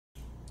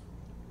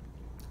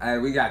Hey,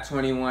 we got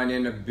 21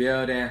 in the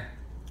building.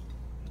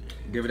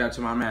 Give it up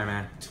to my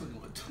man.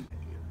 21.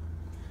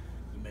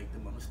 You make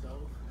them on the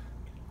stove?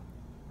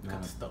 No.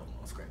 Cut the stove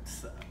on, scrape the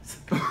sides.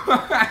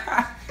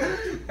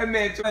 That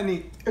man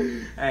 20.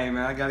 Hey man,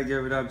 I gotta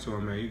give it up to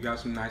him, man. You got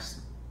some nice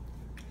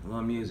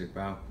little music,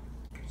 bro.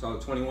 So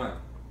 21.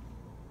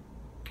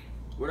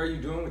 What are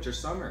you doing with your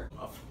summer?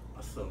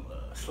 Some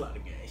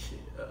slide game shit.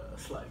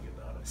 Slide your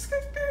daughter.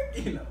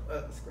 You know,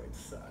 scrape the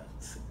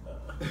sides.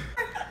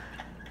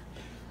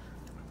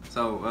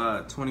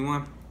 So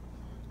 21.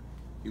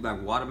 You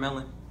like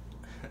watermelon?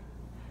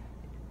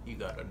 You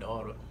got a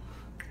daughter.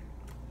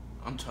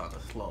 I'm trying to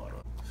slaughter.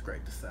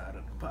 Scrape the side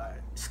of the pie.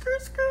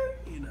 Skirt.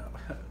 You know,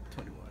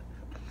 21.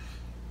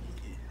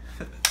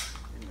 Yeah.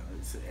 You know,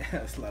 it's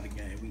a slaughter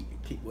game. We can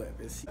keep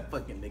weapons.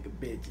 Fucking nigga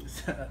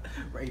bitches.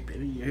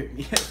 Raping, you heard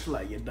me?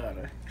 Slide your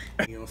daughter.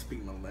 You don't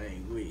speak my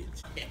language.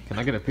 Can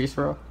I get a piece,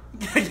 bro?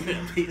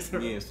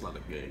 Yeah, slaughter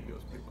gang. You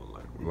don't speak my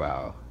language.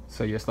 Wow.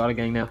 So you're a slaughter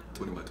gang now?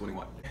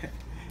 21.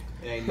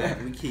 Ain't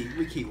nothing.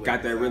 We keep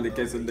Got that really in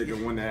case a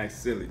nigga wanna act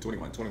silly.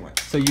 21.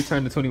 So you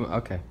turned to 21.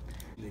 Okay.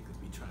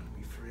 Niggas be trying to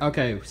be free.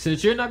 Okay.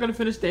 Since you're not gonna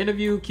finish the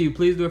interview, can you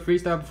please do a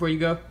freestyle before you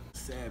go?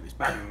 Savage,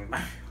 run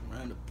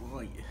up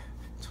on you.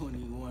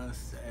 21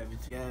 Savage,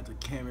 yeah, the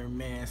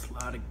cameraman,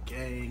 slaughter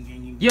gang,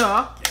 and you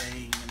Yeah.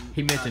 gang.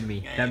 He mentioned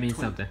me. That means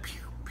something.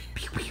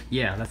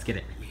 Yeah, let's get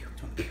it.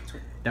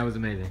 That was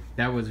amazing.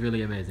 That was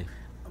really amazing.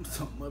 I'm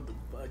so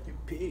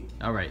motherfucking pig.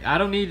 All right. I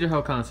don't need your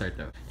whole concert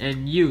though.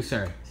 And you,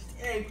 sir.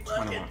 Hey,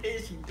 fucking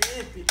bitch, you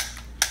did it.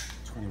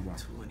 21.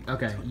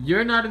 Okay,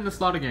 you're not in the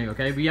slaughter gang,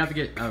 okay? We have to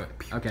get... Oh,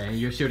 okay, and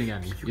you're shooting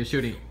at me. You're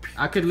shooting.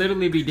 I could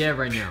literally be dead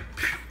right now.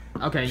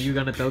 Okay, you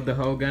gonna throw the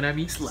whole gun at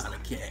me? Slaughter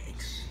gang.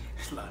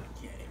 Slaughter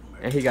gang.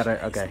 And he got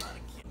a... Okay.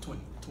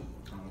 20.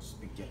 Come on,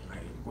 speak it. Hey,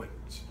 wait.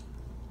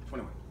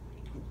 21.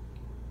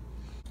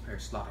 Hey,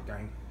 slaughter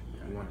gang.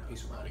 You want a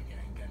piece of Slaughter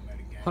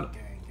gang, Hold on.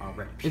 gang.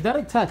 already? Is that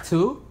a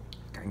tattoo?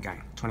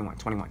 Gang. 21.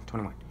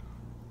 21.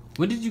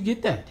 When did you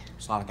get that?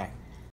 Slaughter gang.